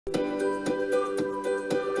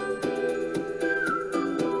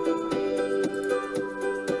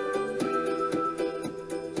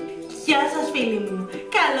φίλοι μου,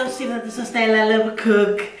 καλώς ήρθατε στο Stella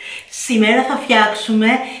Markou. Σήμερα θα φτιάξουμε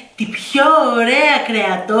τη πιο ωραία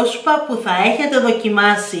κρεατόσουπα που θα έχετε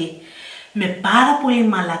δοκιμάσει. Με πάρα πολύ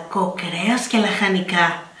μαλακό κρέας και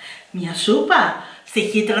λαχανικά. Μια σούπα στη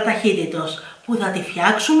χύτρα ταχύτητος που θα τη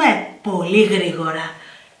φτιάξουμε πολύ γρήγορα,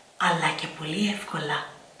 αλλά και πολύ εύκολα.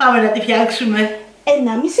 Πάμε να τη φτιάξουμε.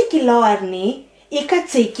 1,5 κιλό αρνί ή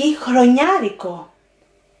κατσίκι χρονιάρικο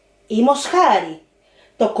ή μοσχάρι.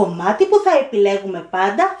 Το κομμάτι που θα επιλέγουμε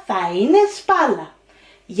πάντα θα είναι σπάλα.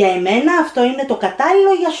 Για εμένα αυτό είναι το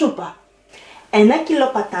κατάλληλο για σούπα. 1 κιλό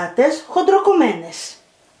πατάτες χοντροκομμένες.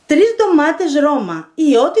 3 ντομάτες Ρώμα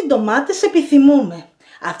ή ό,τι ντομάτες επιθυμούμε.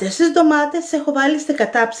 Αυτές τις ντομάτες έχω βάλει στην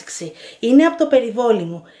κατάψυξη. Είναι από το περιβόλι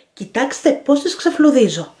μου. Κοιτάξτε πώς τις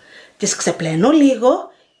ξεφλουδίζω. Τις ξεπλένω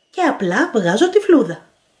λίγο και απλά βγάζω τη φλούδα.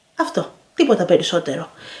 Αυτό, τίποτα περισσότερο.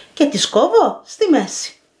 Και τις κόβω στη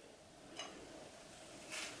μέση.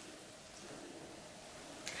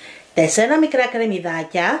 4 μικρά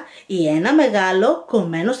κρεμμυδάκια ή ένα μεγάλο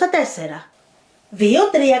κομμένο στα 4. 2-3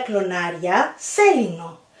 κλονάρια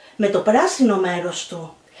σέλινο με το πράσινο μέρος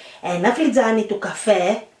του. 1 φλιτζάνι του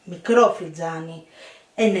καφέ, μικρό φλιτζάνι.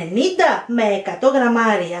 90 με 100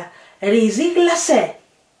 γραμμάρια ρύζι γλασέ.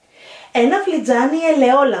 1 φλιτζάνι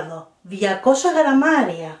ελαιόλαδο, 200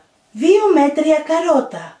 γραμμάρια. 2 μέτρια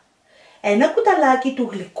καρότα. 1 κουταλάκι του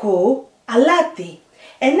γλυκού αλάτι.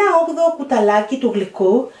 1 8 κουταλάκι του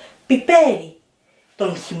γλυκού πιπέρι.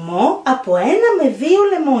 Τον χυμό από 1 με 2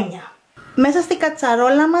 λεμόνια. Μέσα στη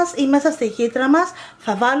κατσαρόλα μας ή μέσα στη χύτρα μας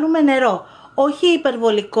θα βάλουμε νερό. Όχι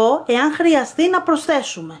υπερβολικό, εάν χρειαστεί να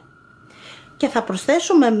προσθέσουμε. Και θα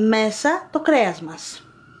προσθέσουμε μέσα το κρέας μας.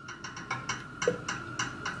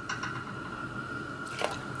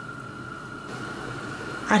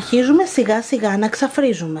 Αρχίζουμε σιγά σιγά να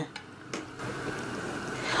ξαφρίζουμε.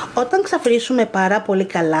 Όταν ξαφρίσουμε πάρα πολύ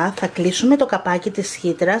καλά θα κλείσουμε το καπάκι της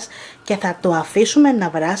χύτρας και θα το αφήσουμε να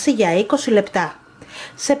βράσει για 20 λεπτά.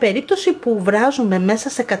 Σε περίπτωση που βράζουμε μέσα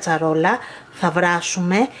σε κατσαρόλα θα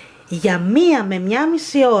βράσουμε για 1 με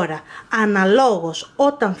 1,5 ώρα, αναλόγως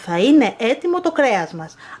όταν θα είναι έτοιμο το κρέας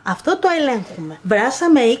μας. Αυτό το ελέγχουμε.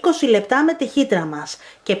 Βράσαμε 20 λεπτά με τη χύτρα μας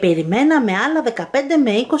και περιμέναμε άλλα 15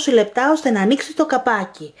 με 20 λεπτά ώστε να ανοίξει το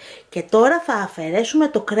καπάκι. Και τώρα θα αφαιρέσουμε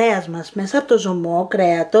το κρέας μας μέσα από το ζωμό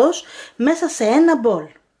κρέατος μέσα σε ένα μπολ.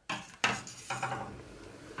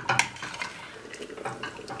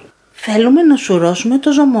 Θέλουμε να σουρώσουμε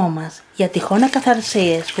το ζωμό μας για τυχόν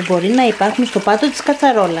ακαθαρσίες που μπορεί να υπάρχουν στο πάτο της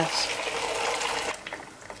κατσαρόλας.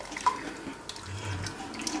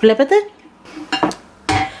 Βλέπετε?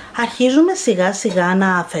 Αρχίζουμε σιγά σιγά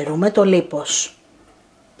να αφαιρούμε το λίπος.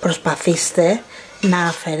 Προσπαθήστε να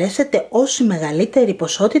αφαιρέσετε όση μεγαλύτερη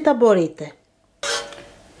ποσότητα μπορείτε.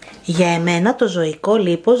 Για εμένα το ζωικό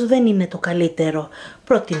λίπος δεν είναι το καλύτερο.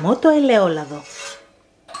 Προτιμώ το ελαιόλαδο.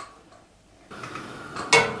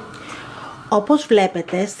 Όπως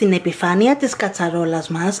βλέπετε, στην επιφάνεια της κατσαρόλας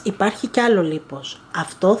μας υπάρχει κι άλλο λίπος.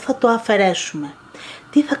 Αυτό θα το αφαιρέσουμε.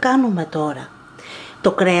 Τι θα κάνουμε τώρα?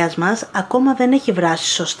 Το κρέας μας ακόμα δεν έχει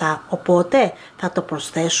βράσει σωστά, οπότε θα το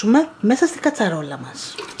προσθέσουμε μέσα στην κατσαρόλα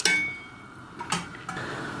μας.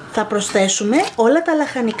 Θα προσθέσουμε όλα τα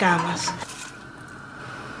λαχανικά μας.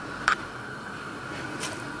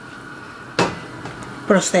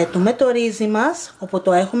 Προσθέτουμε το ρύζι μας όπου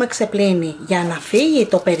το έχουμε ξεπλύνει για να φύγει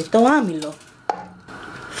το περιττό άμυλο.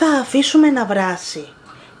 Θα αφήσουμε να βράσει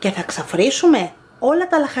και θα ξαφρίσουμε όλα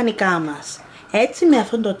τα λαχανικά μας. Έτσι με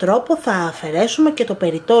αυτόν τον τρόπο θα αφαιρέσουμε και το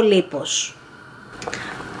περιττό λίπος.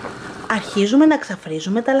 Αρχίζουμε να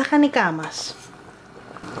ξαφρίζουμε τα λαχανικά μας.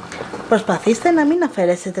 Προσπαθήστε να μην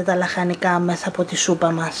αφαιρέσετε τα λαχανικά μέσα από τη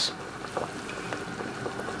σούπα μας,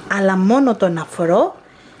 αλλά μόνο τον αφρό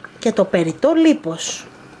και το περιττό λίπος.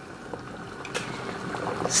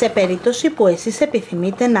 Σε περίπτωση που εσείς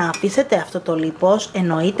επιθυμείτε να αφήσετε αυτό το λίπος,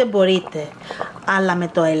 εννοείται μπορείτε, αλλά με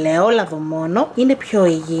το ελαιόλαδο μόνο είναι πιο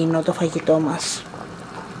υγιεινό το φαγητό μας.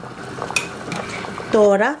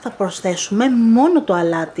 Τώρα θα προσθέσουμε μόνο το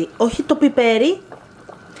αλάτι, όχι το πιπέρι,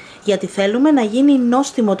 γιατί θέλουμε να γίνει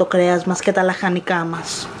νόστιμο το κρέας μας και τα λαχανικά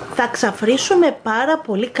μας. Θα ξαφρίσουμε πάρα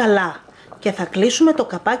πολύ καλά και θα κλείσουμε το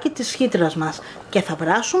καπάκι της χύτρας μας και θα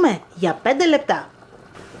βράσουμε για 5 λεπτά.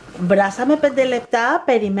 Βράσαμε 5 λεπτά,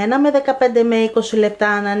 περιμέναμε 15 με 20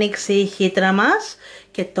 λεπτά να ανοίξει η χύτρα μας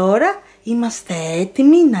και τώρα είμαστε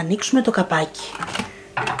έτοιμοι να ανοίξουμε το καπάκι.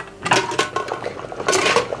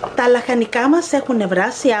 Τα λαχανικά μας έχουν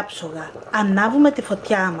βράσει άψογα. Ανάβουμε τη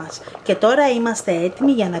φωτιά μας και τώρα είμαστε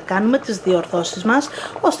έτοιμοι για να κάνουμε τις διορθώσεις μας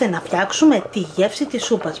ώστε να φτιάξουμε τη γεύση της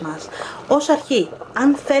σούπας μας. Ως αρχή,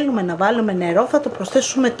 αν θέλουμε να βάλουμε νερό θα το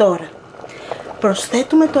προσθέσουμε τώρα.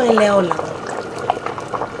 Προσθέτουμε το ελαιόλαδο.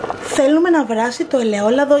 Θέλουμε να βράσει το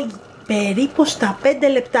ελαιόλαδο περίπου στα 5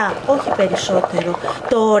 λεπτά, όχι περισσότερο.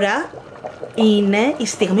 Τώρα είναι η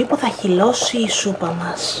στιγμή που θα χυλώσει η σούπα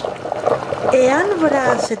μας. Εάν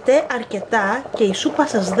βράσετε αρκετά και η σούπα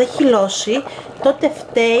σας δεν χυλώσει, τότε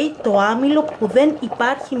φταίει το άμυλο που δεν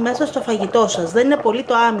υπάρχει μέσα στο φαγητό σας. Δεν είναι πολύ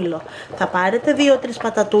το άμυλο. Θα πάρετε 2-3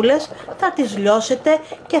 πατατούλες, θα τις λιώσετε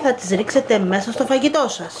και θα τις ρίξετε μέσα στο φαγητό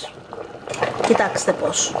σας. Κοιτάξτε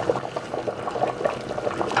πώς.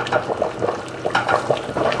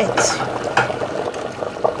 Έτσι.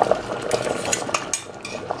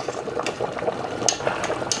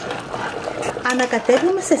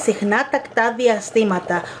 Ανακατεύουμε σε συχνά τακτά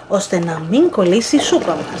διαστήματα, ώστε να μην κολλήσει η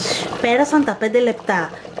σούπα μας. Πέρασαν τα 5 λεπτά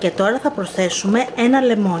και τώρα θα προσθέσουμε ένα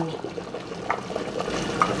λεμόνι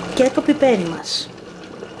και το πιπέρι μας.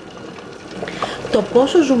 Το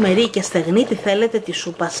πόσο ζουμερή και στεγνή τη θέλετε τη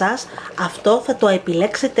σούπα σας, αυτό θα το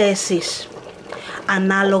επιλέξετε εσείς,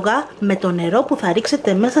 ανάλογα με το νερό που θα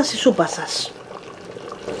ρίξετε μέσα στη σούπα σας.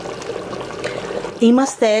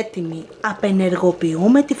 Είμαστε έτοιμοι,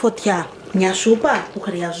 απενεργοποιούμε τη φωτιά. Μια σούπα που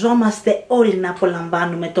χρειαζόμαστε όλοι να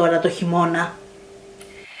απολαμβάνουμε τώρα το χειμώνα.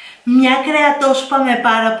 Μια κρεατόσουπα με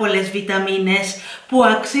πάρα πολλές βιταμίνες που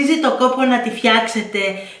αξίζει το κόπο να τη φτιάξετε.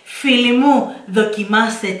 Φίλοι μου,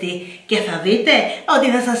 δοκιμάστε τη και θα δείτε ότι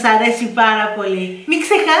θα σας αρέσει πάρα πολύ. Μην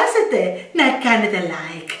ξεχάσετε να κάνετε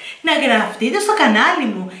like, να γραφτείτε στο κανάλι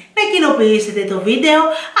μου, να κοινοποιήσετε το βίντεο,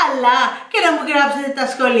 αλλά και να μου γράψετε τα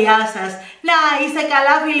σχόλιά σας. Να είστε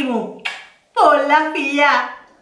καλά φίλοι μου. Πολλά φιλιά!